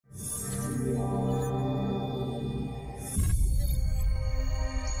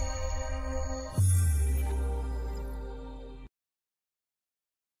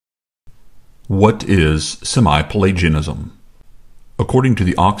What is semi-Pelagianism? According to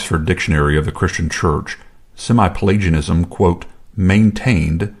the Oxford Dictionary of the Christian Church, semi-Pelagianism, quote,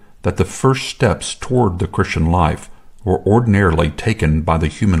 maintained that the first steps toward the Christian life were ordinarily taken by the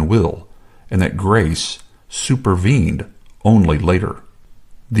human will, and that grace supervened only later.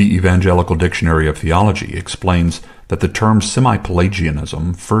 The Evangelical Dictionary of Theology explains that the term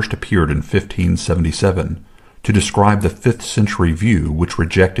semi-Pelagianism first appeared in 1577 to describe the 5th century view which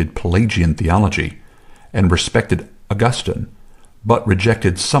rejected Pelagian theology and respected Augustine, but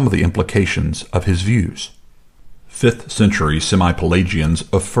rejected some of the implications of his views. 5th century semi-Pelagians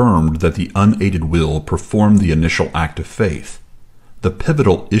affirmed that the unaided will performed the initial act of faith. The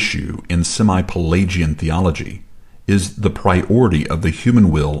pivotal issue in semi-Pelagian theology is the priority of the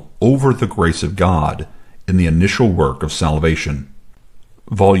human will over the grace of God in the initial work of salvation.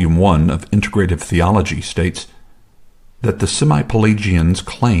 Volume 1 of Integrative Theology states that the semi-Pelagians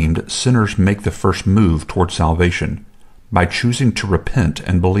claimed sinners make the first move toward salvation by choosing to repent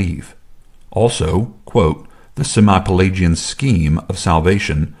and believe. Also, quote, the semi-Pelagian scheme of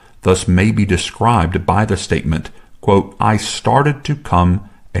salvation thus may be described by the statement, quote, I started to come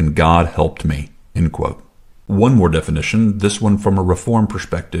and God helped me, end quote. One more definition, this one from a Reformed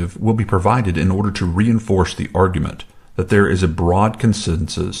perspective, will be provided in order to reinforce the argument that there is a broad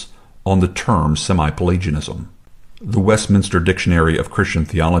consensus on the term semi-Pelagianism. The Westminster Dictionary of Christian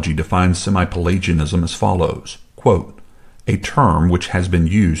Theology defines semi-Pelagianism as follows, quote, a term which has been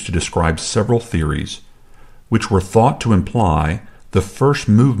used to describe several theories which were thought to imply the first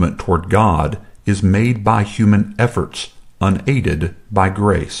movement toward God is made by human efforts, unaided by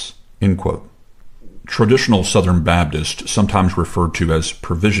grace, end quote. Traditional Southern Baptists, sometimes referred to as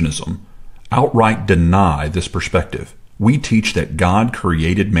Provisionism, outright deny this perspective. We teach that God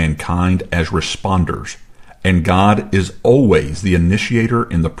created mankind as responders, and God is always the initiator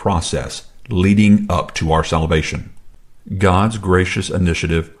in the process leading up to our salvation. God's gracious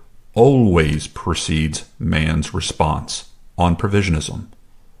initiative always precedes man's response on provisionism.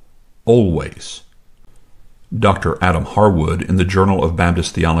 Always. Dr. Adam Harwood, in the Journal of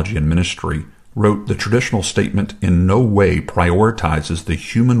Baptist Theology and Ministry, wrote, the traditional statement in no way prioritizes the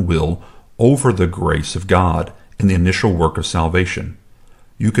human will over the grace of God in the initial work of salvation.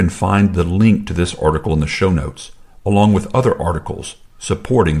 You can find the link to this article in the show notes, along with other articles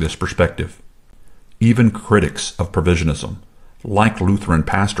supporting this perspective. Even critics of provisionism, like Lutheran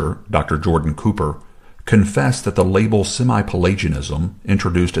pastor Dr. Jordan Cooper, confess that the label semi-Pelagianism,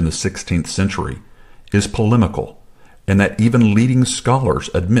 introduced in the 16th century, is polemical, and that even leading scholars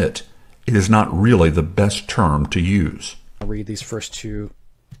admit it is not really the best term to use. I'll read these first two.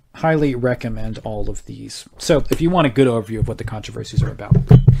 Highly recommend all of these. So if you want a good overview of what the controversies are about,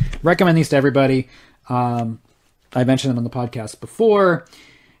 recommend these to everybody. I mentioned them on the podcast before.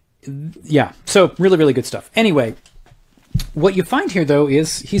 Yeah, so really, really good stuff. Anyway, what you find here, though,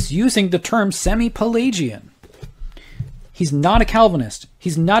 is he's using the term semi-Pelagian. He's not a Calvinist.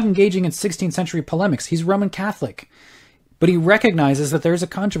 He's not engaging in 16th century polemics. He's Roman Catholic. But he recognizes that there's a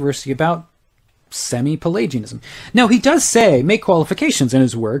controversy about semi-Pelagianism. Now, he does make qualifications in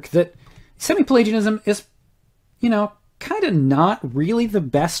his work that semi-Pelagianism is, kind of not really the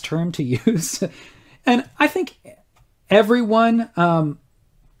best term to use. And I think everyone,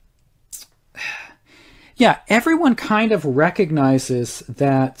 everyone kind of recognizes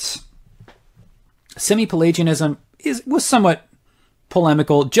that semi-Pelagianism was somewhat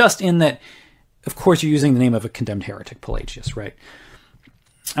polemical, just in that, of course, you're using the name of a condemned heretic, Pelagius, right?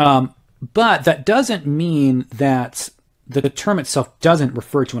 But that doesn't mean that the term itself doesn't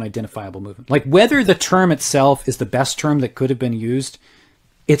refer to an identifiable movement. Like, whether the term itself is the best term that could have been used,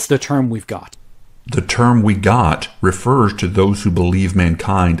 it's the term we've got. The term we got refers to those who believe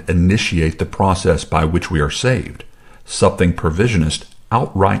mankind initiate the process by which we are saved, something provisionists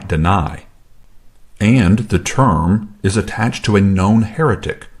outright deny. And the term is attached to a known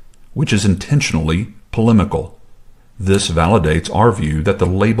heretic, which is intentionally polemical. This validates our view that the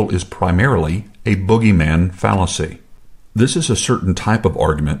label is primarily a boogeyman fallacy. This is a certain type of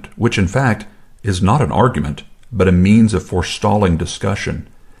argument, which in fact is not an argument, but a means of forestalling discussion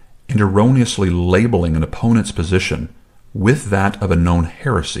and erroneously labeling an opponent's position with that of a known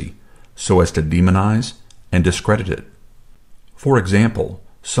heresy so as to demonize and discredit it. For example,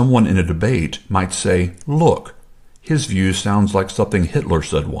 someone in a debate might say, look, his view sounds like something Hitler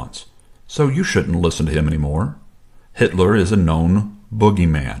said once, so you shouldn't listen to him anymore. Hitler is a known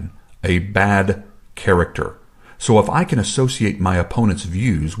boogeyman, a bad character. So if I can associate my opponent's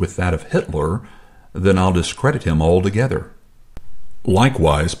views with that of Hitler, then I'll discredit him altogether.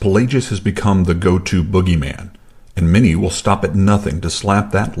 Likewise, Pelagius has become the go-to boogeyman, and many will stop at nothing to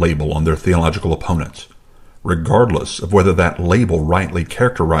slap that label on their theological opponents, regardless of whether that label rightly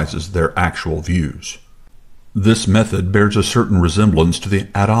characterizes their actual views. This method bears a certain resemblance to the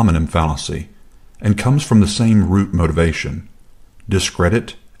ad hominem fallacy, and comes from the same root motivation: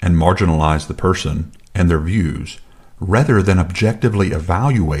 discredit and marginalize the person and their views, rather than objectively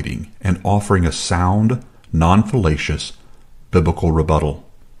evaluating and offering a sound, non-fallacious, biblical rebuttal.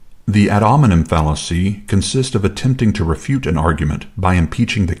 The ad hominem fallacy consists of attempting to refute an argument by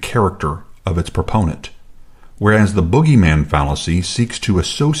impeaching the character of its proponent, whereas the boogeyman fallacy seeks to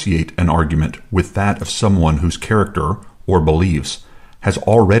associate an argument with that of someone whose character or beliefs has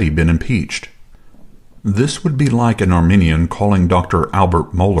already been impeached. This would be like an Arminian calling Dr.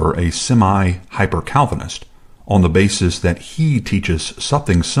 Albert Mohler a semi-hyper-Calvinist on the basis that he teaches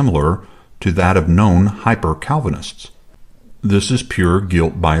something similar to that of known hyper-Calvinists. This is pure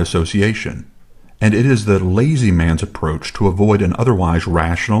guilt by association, and it is the lazy man's approach to avoid an otherwise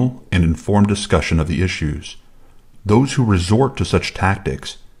rational and informed discussion of the issues. Those who resort to such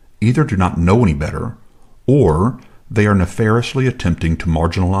tactics either do not know any better, or they are nefariously attempting to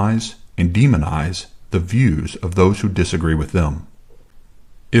marginalize and demonize the views of those who disagree with them.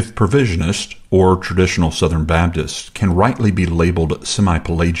 If Provisionist or traditional Southern Baptists can rightly be labeled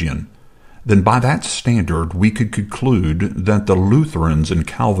semi-Pelagian, then by that standard we could conclude that the Lutherans and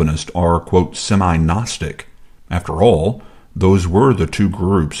Calvinists are, quote, semi-Gnostic. After all, those were the two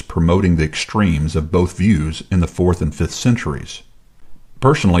groups promoting the extremes of both views in the 4th and 5th centuries.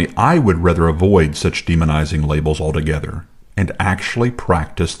 Personally, I would rather avoid such demonizing labels altogether and actually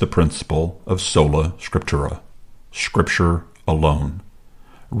practice the principle of sola scriptura, Scripture alone,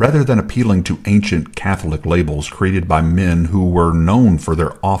 rather than appealing to ancient Catholic labels created by men who were known for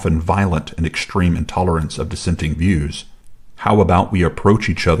their often violent and extreme intolerance of dissenting views. How about we approach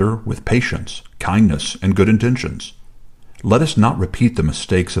each other with patience, kindness, and good intentions? Let us not repeat the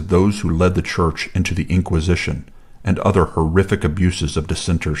mistakes of those who led the Church into the Inquisition and other horrific abuses of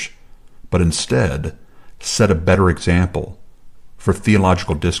dissenters, but instead set a better example for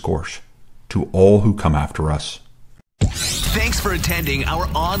theological discourse to all who come after us. Thanks for attending our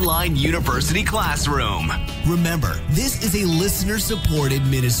online university classroom. Remember, this is a listener-supported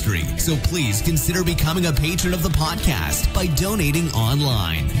ministry, so please consider becoming a patron of the podcast by donating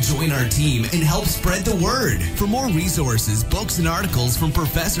online. Join our team and help spread the word. For more resources, books, and articles from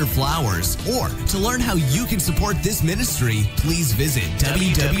Professor Flowers, or to learn how you can support this ministry, please visit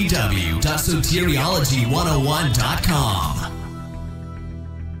www.soteriology101.com.